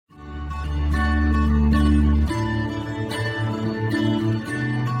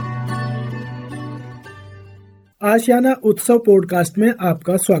आशियाना उत्सव पॉडकास्ट में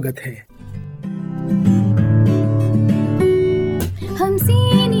आपका स्वागत है। हम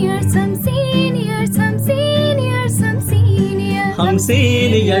सीनियर्स हम सीनियर्स हम सीनियर्स हम सीनियर्स हम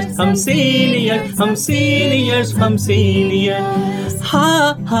सीनियर्स हम सीनियर्स हम सीनियर्स हम सीनियर्स हा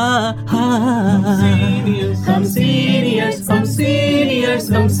हा हा हम सीनियर्स हम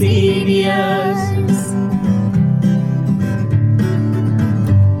सीनियर्स हम सीनियर्स।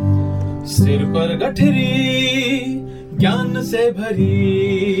 सिर पर गठरी ज्ञान से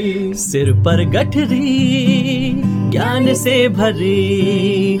भरी, सिर पर गठरी ज्ञान से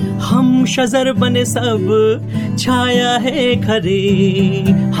भरी, हम शजर बने सब छाया है खरी,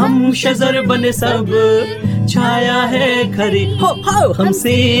 हम शजर बने सब छाया है खरी। हो हम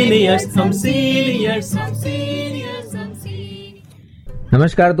सीनियर्स हम सीनियर्स हम सीनियर्स हम सीनियर्स।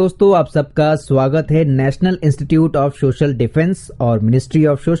 नमस्कार दोस्तों, आप सबका स्वागत है national institute of social defence और ministry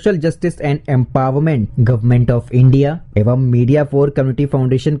of social justice and empowerment, government of India एवं मीडिया फॉर कम्युनिटी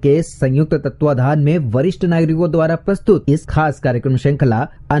फाउंडेशन के संयुक्त तत्वाधान में वरिष्ठ नागरिकों द्वारा प्रस्तुत इस खास कार्यक्रम श्रृंखला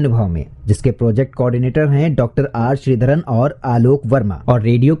अनुभव में, जिसके प्रोजेक्ट कोऑर्डिनेटर हैं डॉक्टर आर श्रीधरन और आलोक वर्मा और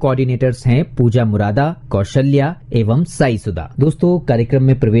रेडियो कोऑर्डिनेटर्स हैं पूजा मुरादा, कौशल्या एवं साई सुधा। दोस्तों, कार्यक्रम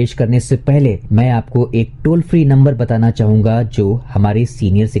में प्रवेश करने से पहले मैं आपको एक टोल फ्री नंबर बताना चाहूंगा जो हमारे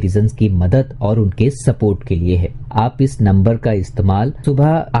सीनियर सिटीजन्स की मदद और उनके सपोर्ट के लिए है। आप इस नंबर का इस्तेमाल सुबह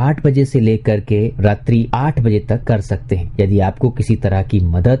 8 बजे से लेकर के रात्रि 8 बजे तक कर सकते हैं। यदि आपको किसी तरह की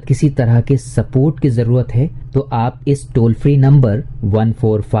मदद, किसी तरह के सपोर्ट की जरूरत है तो आप इस टोल फ्री नंबर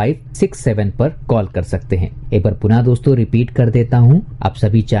 14567 पर कॉल कर सकते हैं। एक बार पुनः दोस्तों रिपीट कर देता हूँ, आप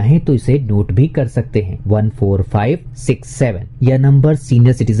सभी चाहें तो इसे नोट भी कर सकते हैं। 14567 यह नंबर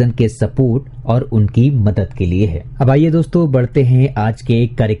सीनियर सिटीजन के सपोर्ट और उनकी मदद के लिए है। अब आइए दोस्तों बढ़ते हैं आज के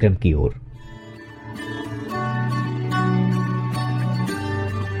कार्यक्रम की ओर।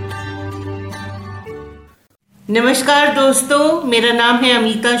 नमस्कार दोस्तों, मेरा नाम है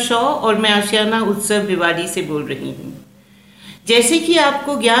अमिता शॉ और मैं आशियाना उत्सव भिवाड़ी से बोल रही हूँ। जैसे कि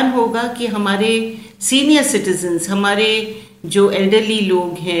आपको ज्ञान होगा कि हमारे सीनियर सिटीजन्स, हमारे जो एल्डरली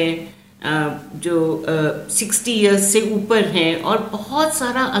लोग हैं, जो 60 इयर्स से ऊपर हैं और बहुत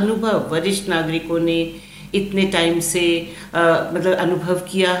सारा अनुभव वरिष्ठ नागरिकों ने इतने टाइम से मतलब अनुभव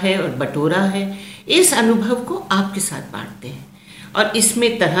किया है और बटोरा है, इस अनुभव को आपके साथ बांटते हैं। और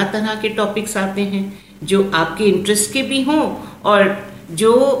इसमें तरह तरह के टॉपिक्स आते हैं जो आपके इंटरेस्ट के भी हों और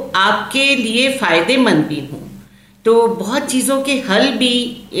जो आपके लिए फ़ायदेमंद भी हों। तो बहुत चीज़ों के हल भी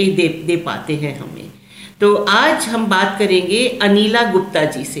दे पाते हैं हमें। तो आज हम बात करेंगे अनिला गुप्ता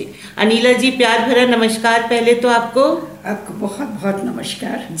जी से। अनिला जी, प्यार भरा नमस्कार पहले तो आपको बहुत बहुत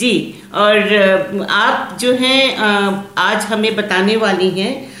नमस्कार जी। और आप जो हैं आज हमें बताने वाली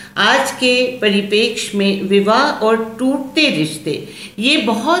हैं आज के परिप्रेक्ष्य में विवाह और टूटते रिश्ते। ये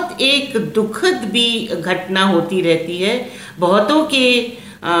बहुत एक दुखद भी घटना होती रहती है। बहुतों के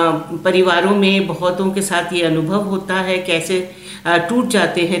परिवारों में बहुतों के साथ ये अनुभव होता है, कैसे टूट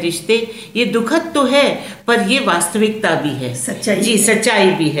जाते हैं रिश्ते। ये दुखद तो है पर ये वास्तविकता भी है, सच्चाई जी,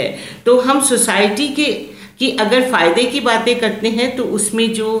 सच्चाई भी है। तो हम सोसाइटी कि अगर फ़ायदे की बातें करते हैं तो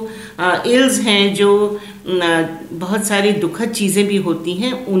उसमें जो इल्स हैं, जो बहुत सारी दुखद चीज़ें भी होती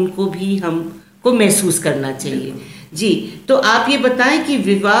हैं, उनको भी हमको महसूस करना चाहिए जी। तो आप ये बताएं कि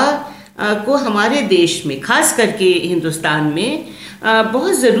विवाह को हमारे देश में, खास करके हिंदुस्तान में,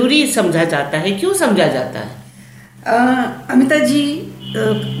 बहुत ज़रूरी समझा जाता है। क्यों समझा जाता है? अमिता जी,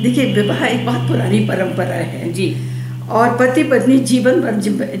 देखिए, विवाह एक बहुत पुरानी परंपरा है जी और पति पत्नी जीवन भर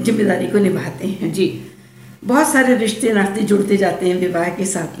जिम्मेदारी को निभाते हैं जी। बहुत सारे रिश्ते नाते जुड़ते जाते हैं विवाह के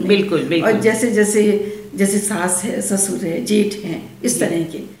साथ में। बिल्कुल बिल्कुल। और जैसे सास है, ससुर है, जेठ हैं, इस तरह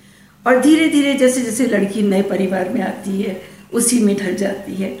के। और धीरे धीरे जैसे जैसे लड़की नए परिवार में आती है उसी में ढल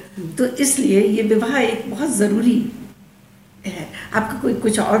जाती है। तो इसलिए ये विवाह एक बहुत ज़रूरी है। आपका कोई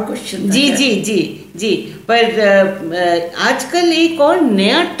कुछ और क्वेश्चन? जी जी जी जी। पर आजकल एक और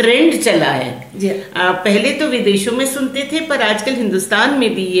नया ट्रेंड चला है जी। पहले तो विदेशों में सुनते थे पर आजकल हिंदुस्तान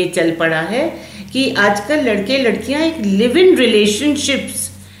में भी ये चल पड़ा है कि आजकल लड़के लड़कियां एक लिव इन रिलेशनशिप्स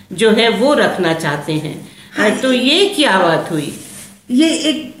जो है वो रखना चाहते हैं। हाँ, तो ये क्या बात हुई? ये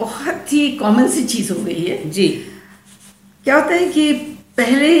एक बहुत ही कॉमन सी चीज़ हो गई है जी। क्या होता है कि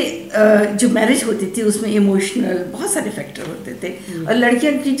पहले जो मैरिज होती थी उसमें इमोशनल बहुत सारे फैक्टर होते थे और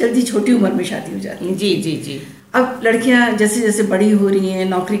लड़कियां की जल्दी छोटी उम्र में शादी हो जाती थी। जी जी जी। अब लड़कियां जैसे जैसे बड़ी हो रही हैं,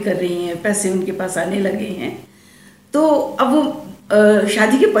 नौकरी कर रही हैं, पैसे उनके पास आने लगे हैं, तो अब वो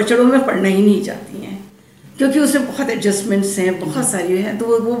शादी के पचड़ों में पड़ना ही नहीं चाहती हैं क्योंकि उसमें बहुत एडजस्टमेंट्स हैं, बहुत सारी हैं। तो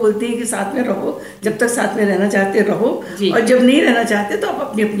वो बोलती हैं कि साथ में रहो, जब तक साथ में रहना चाहते रहो, और जब नहीं रहना चाहते तो आप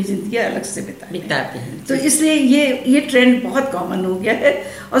अपनी अपनी ज़िंदगी अलग से बिताते हैं। तो इसलिए ये ट्रेंड बहुत कॉमन हो गया है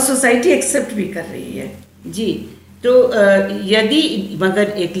और सोसाइटी एक्सेप्ट भी कर रही है। जी। तो यदि मगर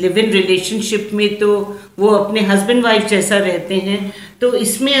एक लिव इन रिलेशनशिप में तो वो अपने हस्बैंड वाइफ जैसा रहते हैं, तो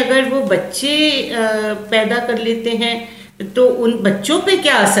इसमें अगर वो बच्चे पैदा कर लेते हैं तो उन बच्चों पे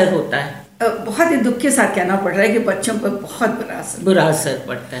क्या असर होता है? बहुत ही दुख के साथ कहना पड़ रहा है कि बच्चों पर बहुत बुरा असर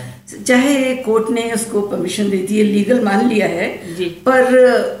पड़ता है। चाहे कोर्ट ने उसको परमिशन दे दी है, लीगल मान लिया है जी,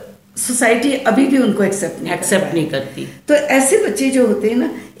 पर सोसाइटी अभी भी उनको एक्सेप्ट नहीं करती। तो ऐसे बच्चे जो होते हैं ना,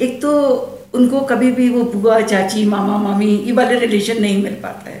 एक तो उनको कभी भी वो बुआ चाची मामा मामी ये वाले रिलेशन नहीं मिल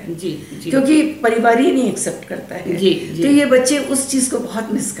पाता है। जी, जी, क्योंकि परिवार ही नहीं एक्सेप्ट करता है। जी, जी, तो ये बच्चे उस चीज को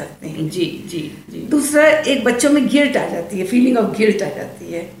बहुत मिस करते हैं। जी, जी, जी। दूसरा, एक बच्चों में गिल्ट आ जाती है, फीलिंग ऑफ गिल्ट आ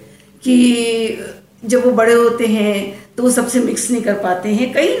जाती है कि जब वो बड़े होते हैं तो वो सबसे मिक्स नहीं कर पाते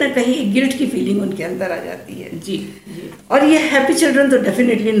हैं, कहीं ना कहीं एक गिल्ट की फीलिंग उनके अंदर आ जाती है। जी, जी। और ये हैप्पी चिल्ड्रन तो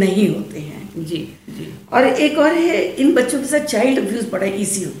डेफिनेटली नहीं होते हैं। जी, जी। और एक और है, इन बच्चों के साथ चाइल्ड अब्यूज बड़ा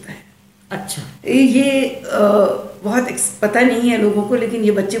इजी होता है। अच्छा। ये बहुत पता नहीं है लोगों को, लेकिन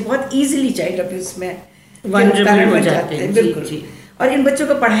ये बच्चे बहुत इजीली चाइल्ड अब्यूज में वल्नरेबल हो जाते हैं। बिल्कुल। जी, जी। और इन बच्चों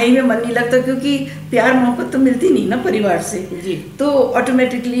का पढ़ाई में मन नहीं लगता, क्योंकि प्यार मोहब्बत तो मिलती नहीं ना परिवार से। जी। तो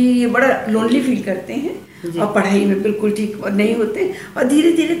ऑटोमेटिकली ये बड़ा लोनली फील करते हैं और पढ़ाई में बिल्कुल ठीक नहीं होते, और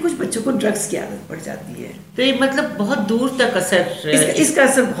धीरे धीरे कुछ बच्चों को ड्रग्स की आदत पड़ जाती है। तो ये मतलब बहुत दूर तक असर इसका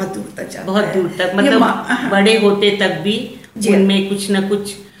असर बहुत दूर तक जाता है, बहुत दूर तक, मतलब बड़े होते तक भी उनमें कुछ ना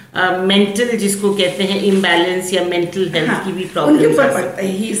कुछ मेंटल जिसको कहते हैं इम्बैलेंस या मेंटल हेल्थ की भी प्रॉब्लम उनके ऊपर पड़ता है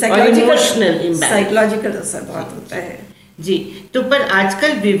ही। साइकोलॉजिकल असर बहुत होता है। जी। तो पर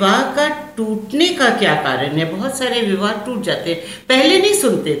आजकल विवाह का टूटने का क्या कारण है? बहुत सारे विवाह टूट जाते हैं, पहले नहीं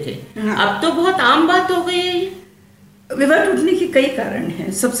सुनते थे। हाँ। अब तो बहुत आम बात हो गई है ये। विवाह टूटने के कई कारण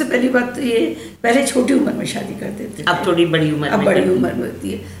हैं। सबसे पहली बात तो ये, पहले छोटी उम्र में शादी कर देते थे, अब थोड़ी बड़ी उम्र अब बड़ी उम्र में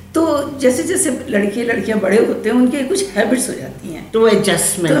होती है। तो जैसे जैसे लड़के लड़कियां बड़े होते हैं, उनके कुछ हैबिट्स हो जाती हैं, तो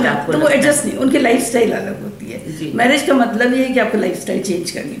एडजस्टमेंट आपको तो वो एडजस्ट नहीं, उनकी लाइफस्टाइल अलग होती है। मैरिज का मतलब ये है कि आपको लाइफस्टाइल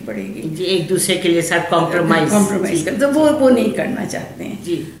चेंज करनी पड़ेगी जी, एक दूसरे के लिए साथ कॉम्प्रोमाइज कर, तो वो नहीं करना चाहते हैं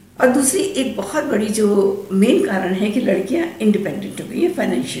जी। और दूसरी एक बहुत बड़ी जो मेन कारण है कि लड़कियां इंडिपेंडेंट हो गई है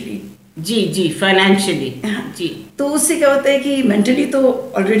फाइनेंशियली। जी, जी, फाइनेंशियली। हाँ जी। तो उससे क्या होता है कि मेंटली तो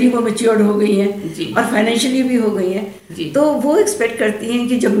ऑलरेडी वो मैच्योर्ड हो गई हैं और फाइनेंशियली भी हो गई हैं। तो वो एक्सपेक्ट करती हैं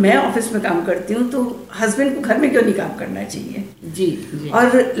कि जब मैं ऑफिस में काम करती हूँ तो हस्बैंड को घर में क्यों नहीं काम करना चाहिए। जी, जी।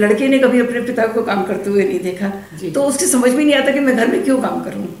 और लड़के ने कभी अपने पिता को काम करते हुए नहीं देखा, तो उसकी समझ में नहीं आता कि मैं घर में क्यों काम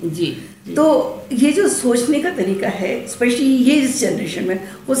करूँ। जी, जी। तो ये जो सोचने का तरीका है, स्पेशली ये इस जनरेशन में,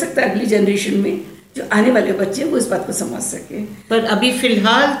 हो सकता है अगली जनरेशन में जो आने वाले बच्चे वो इस बात को समझ सके। पर अभी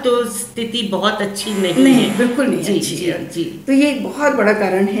फिलहाल तो स्थिति बहुत अच्छी नहीं है। बिल्कुल नहीं अच्छी है। जी। तो ये एक बहुत बड़ा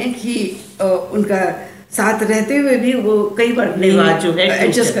कारण है कि उनका साथ रहते हुए भी वो कई बार विवाह जो है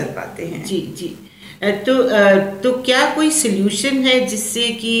एडजस्ट कर पाते हैं। जी, जी। तो क्या कोई सल्यूशन है जिससे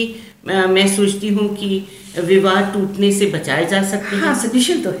कि मैं सोचती हूँ कि विवाह टूटने से बचाए जा सकते हैं? हाँ,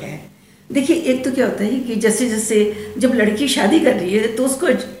 सल्यूशन तो है। देखिए, एक तो क्या होता है कि जैसे जैसे जब लड़की शादी कर रही है तो उसको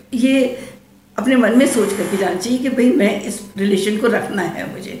ये अपने मन में सोच करके जाना चाहिए कि भाई मैं इस रिलेशन को रखना है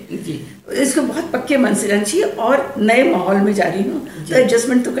मुझे। जी। इसको बहुत पक्के मन से रहना चाहिए, और नए माहौल में जा रही हूँ तो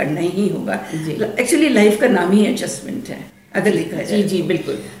एडजस्टमेंट तो करना ही होगा। एक्चुअली लाइफ का नाम ही एडजस्टमेंट है अगर देखा जाए। जी, जी,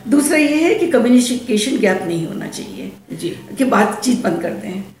 बिल्कुल। दूसरा ये है कि कम्युनिकेशन गैप नहीं होना चाहिए जी, कि बातचीत बंद कर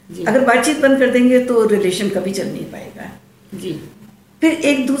दें। अगर बातचीत बंद कर देंगे तो रिलेशन कभी चल नहीं पाएगा जी। फिर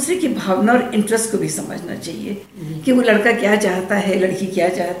एक दूसरे की भावना और इंटरेस्ट को भी समझना चाहिए कि वो लड़का क्या चाहता है, लड़की क्या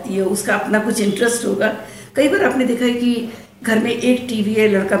चाहती है, उसका अपना कुछ इंटरेस्ट होगा। कई बार आपने देखा है कि घर में एक टीवी है,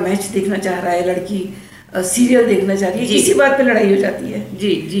 लड़का मैच देखना चाह रहा है, लड़की सीरियल देखना चाह रही है, इसी बात पे लड़ाई हो जाती है। जी,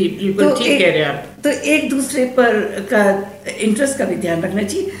 जी, बिल्कुल ठीक कह रहे हैं आप। तो एक दूसरे पर का इंटरेस्ट का भी ध्यान रखना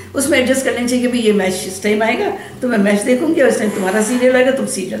चाहिए, उसमें एडजस्ट कर लेना चाहिए कि भाई ये मैच इस टाइम आएगा तो मैं मैच देखूंगी, और इस टाइम तुम्हारा सीरियल आएगा तुम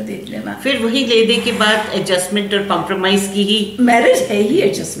सीरियल देख लेना। फिर वही लेने के बाद एडजस्टमेंट और कॉम्प्रोमाइज की ही मैरिज है ही,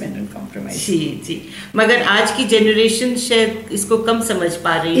 एडजस्टमेंट और कॉम्प्रोमाइज। जी, जी। मगर आज की जनरेशन शायद इसको कम समझ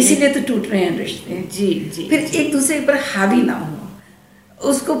पा रही है, इसीलिए तो टूट रहे हैं रिश्ते। जी, जी। फिर एक दूसरे पर हावी ना हो,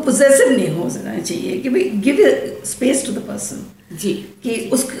 उसको पोजेसिव नहीं हो जाना चाहिए कि भाई give space to the person जी, कि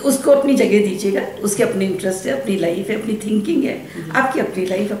उसको अपनी जगह दीजिएगा, उसके अपने इंटरेस्ट है, अपनी लाइफ है, अपनी थिंकिंग है, आपकी अपनी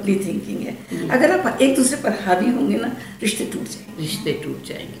लाइफ अपनी थिंकिंग है। अगर आप एक दूसरे पर हावी होंगे ना, रिश्ते टूट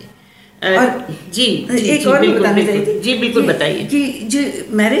जाएंगे। और जी, एक और बताना चाहिए जी, बिल्कुल बताइए कि जो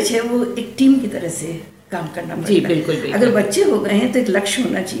मैरिज है वो एक टीम की तरह से काम करना पड़ता है। जी, बिल्कुल। अगर बच्चे हो गए हैं तो एक लक्ष्य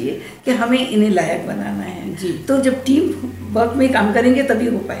होना चाहिए कि हमें इन्हें लायक बनाना है जी। तो जब टीम वर्क में काम करेंगे तभी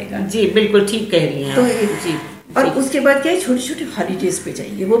हो पाएगा। जी, बिल्कुल ठीक कह रही हैं तो जी। और उसके बाद क्या है, छोटे छोटे हॉलीडेज पे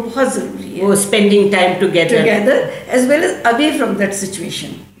जाइए, वो बहुत जरूरी है। वो spending time together as well as away from that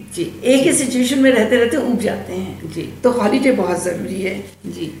situation जी। एक ही सिचुएशन में रहते रहते ऊब जाते हैं जी, तो हॉलीडे बहुत जरूरी है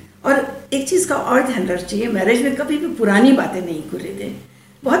जी। और एक चीज़ का और ध्यान रखना चाहिए, मैरिज में कभी भी पुरानी बातें नहीं कुरे दें।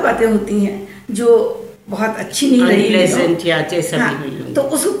 बहुत बातें होती हैं जो बहुत अच्छी नहीं रही या जैसा हाँ, भी हुई, तो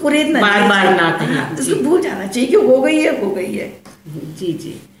उसको कुरेदना बार ना कहें। हाँ, उसको भूल जाना चाहिए कि हो गई है। जी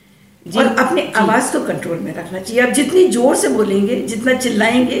जी जी। और अपने आवाज़ को कंट्रोल में रखना चाहिए। आप जितनी जोर से बोलेंगे, जितना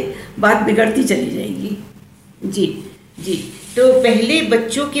चिल्लाएंगे, बात बिगड़ती चली जाएगी। जी जी। तो पहले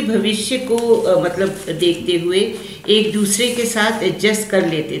बच्चों के भविष्य को मतलब देखते हुए एक दूसरे के साथ एडजस्ट कर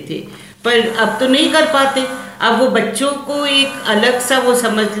लेते थे, पर अब तो नहीं कर पाते। अब वो बच्चों को एक अलग सा वो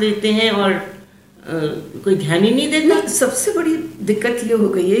समझ लेते हैं और कोई ध्यान ही नहीं देता। सबसे बड़ी दिक्कत ये हो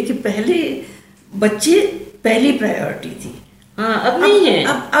गई है कि पहले बच्चे पहली प्रायोरिटी थी। हाँ, अब नहीं है।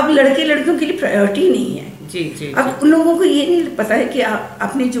 अब लड़के लड़कियों के लिए प्रायोरिटी नहीं है। जी जी। अब उन लोगों को ये नहीं पता है कि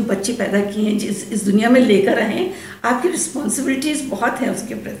आपने जो बच्चे पैदा किए हैं, इस दुनिया में लेकर आए हैं, आपकी रिस्पॉन्सिबिलिटीज बहुत है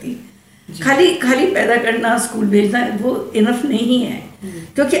उसके प्रति। खाली पैदा करना, स्कूल भेजना वो इनफ नहीं है,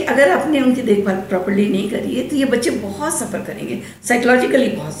 क्योंकि अगर आपने उनकी देखभाल प्रॉपर्ली नहीं करी है तो ये बच्चे बहुत सफ़र करेंगे, साइकोलॉजिकली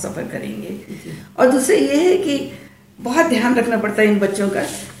बहुत सफ़र करेंगे। और दूसरा ये है कि बहुत ध्यान रखना पड़ता है इन बच्चों का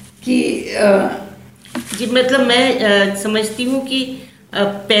कि जी, मतलब मैं समझती हूँ कि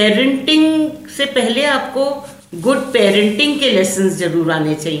पेरेंटिंग से पहले आपको गुड पेरेंटिंग के लेसन्स जरूर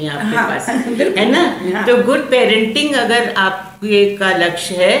आने चाहिए आपके पास, है ना? तो गुड पेरेंटिंग अगर आपके का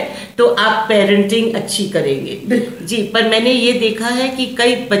लक्ष्य है तो आप पेरेंटिंग अच्छी करेंगे। जी, पर मैंने ये देखा है कि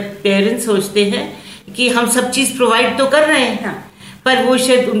कई पेरेंट्स सोचते हैं कि हम सब चीज़ प्रोवाइड तो कर रहे हैं, पर वो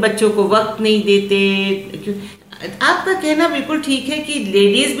शायद उन बच्चों को वक्त नहीं देते। आपका कहना बिल्कुल ठीक है कि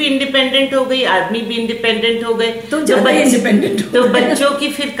लेडीज भी इंडिपेंडेंट हो गई, आदमी भी इंडिपेंडेंट हो गए, तो बच्चों की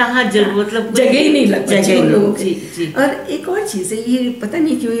फिर कहाँ जरूरत, मतलब जगह ही नहीं लग जगह उन लोगों जी, जी। की। और एक और चीज़ है, ये पता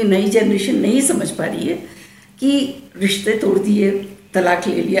नहीं क्यों ये नई जनरेशन नहीं समझ पा रही है कि रिश्ते तोड़ दिए, तलाक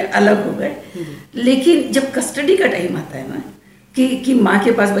ले लिया, अलग हो गए, लेकिन जब कस्टडी का टाइम आता है ना कि माँ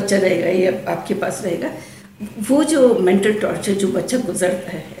के पास बच्चा रहेगा या आपके पास रहेगा, वो जो मेंटल टॉर्चर जो बच्चा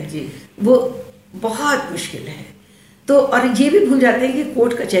गुजरता है जी, वो बहुत मुश्किल है। तो और ये भी भूल जाते हैं कि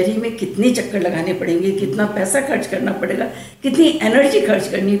कोर्ट कचहरी में कितने चक्कर लगाने पड़ेंगे, कितना पैसा खर्च करना पड़ेगा, कितनी एनर्जी खर्च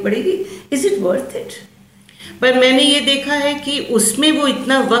करनी पड़ेगी। Is it worth it? पर मैंने ये देखा है कि उसमें वो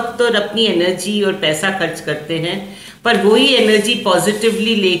इतना वक्त और अपनी एनर्जी और पैसा खर्च करते हैं, पर वही एनर्जी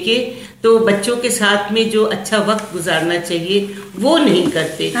पॉजिटिवली लेके तो बच्चों के साथ में जो अच्छा वक्त गुजारना चाहिए वो नहीं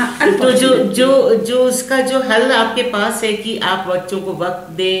करते। तो जो उसका जो हल आपके पास है कि आप बच्चों को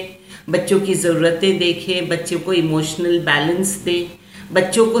वक्त दें, बच्चों की ज़रूरतें देखें, बच्चों को इमोशनल बैलेंस दें,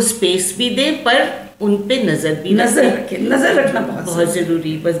 बच्चों को स्पेस भी दें, पर उन पे नज़र रखना बहुत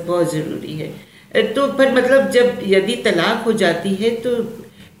ज़रूरी, बस बहुत ज़रूरी है। तो पर मतलब जब यदि तलाक हो जाती है तो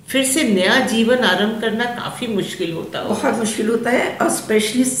फिर से नया जीवन आरंभ करना काफ़ी मुश्किल होता है। बहुत मुश्किल होता है, और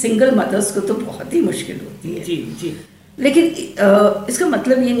स्पेशली सिंगल मदर्स को तो बहुत ही मुश्किल होती है। जी जी। लेकिन इसका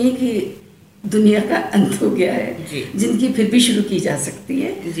मतलब ये नहीं कि दुनिया का अंत हो गया है, जिंदगी फिर भी शुरू की जा सकती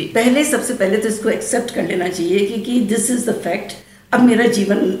है। सबसे पहले तो इसको एक्सेप्ट कर लेना चाहिए कि दिस इज द फैक्ट, अब मेरा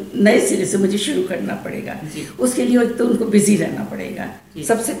जीवन नए सिरे से मुझे शुरू करना पड़ेगा। उसके लिए तो उनको बिजी रहना पड़ेगा,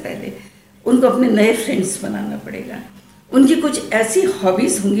 सबसे पहले उनको अपने नए फ्रेंड्स बनाना पड़ेगा, उनकी कुछ ऐसी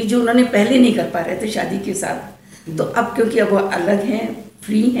हॉबीज होंगी जो उन्होंने पहले नहीं कर पा रहे थे शादी के साथ, तो अब क्योंकि अब वो अलग हैं,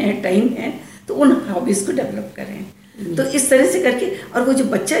 फ्री हैं, टाइम है, तो उन हॉबीज को डेवलप करें। तो इस तरह से करके, और वो जो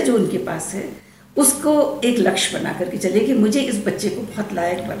बच्चा जो उनके पास है उसको एक लक्ष्य बना करके चले कि मुझे इस बच्चे को बहुत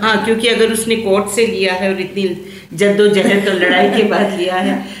लायक बनाना। हाँ, क्योंकि अगर उसने कोर्ट से लिया है और इतनी जद्दोजहद और लड़ाई के बाद लिया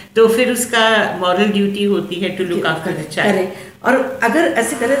है तो फिर उसका मॉरल ड्यूटी होती है to look after the child. और अगर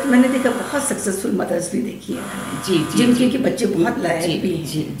ऐसे करें तो मैंने देखा बहुत सक्सेसफुल मदर्स भी देखी है जी, जिनके कि बच्चे बहुत लायक भी हैं।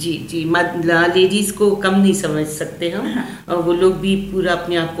 जी जी जी। लेडीज को कम नहीं समझ सकते हम, और वो लोग भी पूरा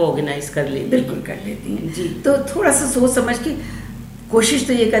अपने आप को ऑर्गेनाइज कर लेते हैं। बिल्कुल कर लेती हैं जी। तो थोड़ा सा सोच समझ के कोशिश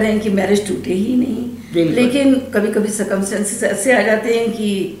तो ये करें कि मैरिज टूटे ही नहीं, लेकिन कभी कभी सर्कमस्टेंसेस ऐसे आ जाते हैं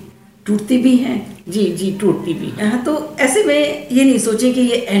कि टूटती भी हैं। जी जी, टूटती भी हैं। हाँ, तो ऐसे में ये नहीं सोचें कि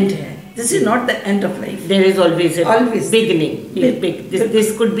ये एंड है। This is not the end of life. There is always a beginning.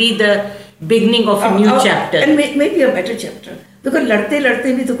 This could be the beginning of a new chapter. And maybe a better chapter. Because लड़ते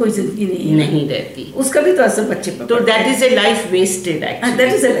लड़ते भी तो कोई जिंदगी नहीं रहती, उसका भी तो असर बच्चे पर। तो that is a life wasted actually.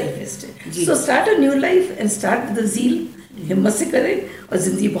 That is a life wasted. So start a new life and start with the zeal. हिम्मत से करें और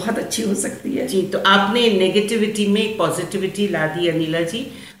जिंदगी बहुत अच्छी हो सकती है। जी, तो आपने नेगेटिविटी में पॉजिटिविटी ला दी अनिला जी।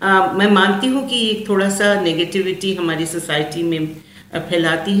 मैं मानती हूँ कि एक थोड़ा सा नेगेटिविटी हमारी सोसाइटी में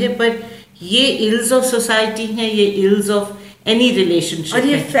फैलाती है, पर ये इल्स ऑफ सोसाइटी हैं, ये इल्स ऑफ एनी रिलेशनशिप, और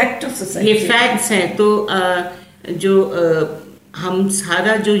ये फैक्ट ऑफ सोसाइटी, ये फैक्ट्स हैं। तो जो हम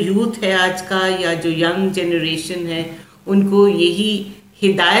सारा जो यूथ है आज का, या जो यंग जनरेशन है, उनको यही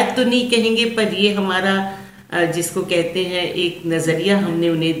हिदायत तो नहीं कहेंगे, पर ये हमारा जिसको कहते हैं एक नज़रिया हमने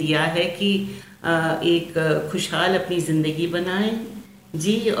उन्हें दिया है कि एक खुशहाल अपनी ज़िंदगी बनाएं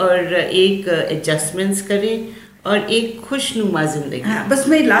जी, और एक एडजस्टमेंट्स करें और एक खुशनुमा ज़िंदगी। हाँ, बस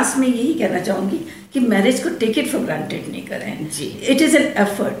मैं लास्ट में यही कहना चाहूँगी कि मैरिज को टेक इट फॉर ग्रांटेड नहीं करें जी, it is an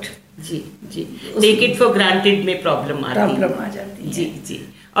effort ji ji. Take it for granted में प्रॉब्लम आ जाती है जी जी।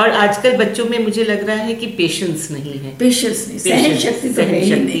 और आजकल बच्चों में मुझे लग रहा है कि पेशेंस नहीं है, सहन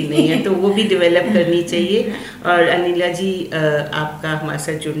शक्ति नहीं है, तो वो भी डेवलप करनी चाहिए। और अनिला जी, आपका हमारे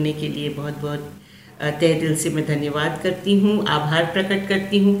साथ जुड़ने के लिए बहुत बहुत तहे दिल से मैं धन्यवाद करती हूँ, आभार प्रकट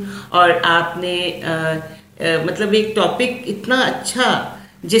करती हूँ। और आपने मतलब एक टॉपिक इतना अच्छा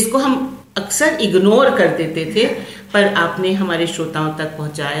जिसको हम अक्सर इग्नोर कर देते थे, पर आपने हमारे श्रोताओं तक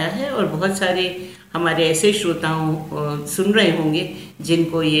पहुँचाया है, और बहुत सारे हमारे ऐसे श्रोताओं सुन रहे होंगे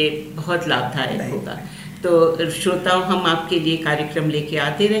जिनको ये बहुत लाभदायक होगा। तो श्रोताओं, हम आपके लिए कार्यक्रम लेके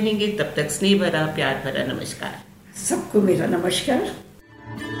आते रहेंगे। तब तक स्नेह भरा प्यार भरा नमस्कार। सबको मेरा नमस्कार।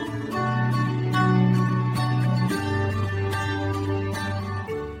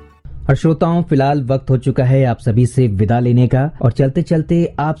 और श्रोताओं, फिलहाल वक्त हो चुका है आप सभी से विदा लेने का, और चलते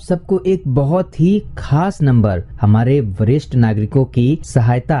चलते आप सबको एक बहुत ही खास नंबर हमारे वरिष्ठ नागरिकों की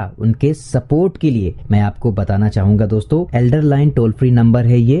सहायता, उनके सपोर्ट के लिए मैं आपको बताना चाहूंगा दोस्तों। Elder line toll free number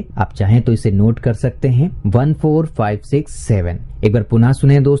है ये, आप चाहें तो इसे नोट कर सकते हैं, 14567। एक बार पुनः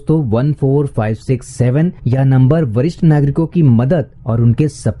सुने दोस्तों, 14567। यह नंबर वरिष्ठ नागरिकों की मदद और उनके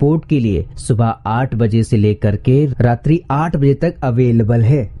सपोर्ट के लिए सुबह 8 बजे से लेकर के रात्रि 8 बजे तक अवेलेबल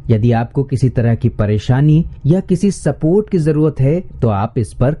है। यदि आपको किसी तरह की परेशानी या किसी सपोर्ट की जरूरत है तो आप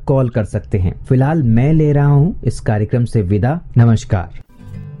इस पर कॉल कर सकते हैं। फिलहाल मैं ले रहा हूँ इस कार्यक्रम से विदा। नमस्कार।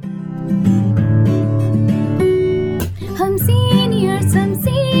 हम सीनियर्स हम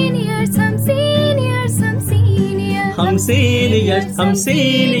सीनियर्स हम सीनियर्स हम सीनियर्स हम सीनियर्स हम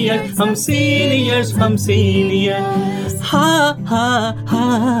सीनियर्स हम सीनियर्स हम सीनियर्स हा हा हा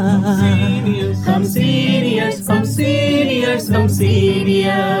हम सीनियर्स हम सीनियर्स हम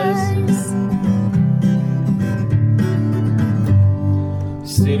सीनियर्स।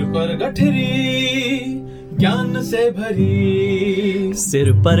 सिर पर गठरी ज्ञान से भरी,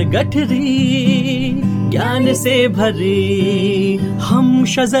 सिर पर गठरी ज्ञान से भरी, हम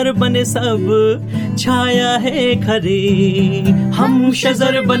शजर बने सब छाया है खरी, हम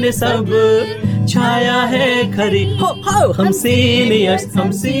शजर बने सब छाया है खरी। हो हम सीनियर्स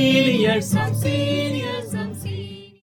हम सीनियर्स हम सीनियर्स।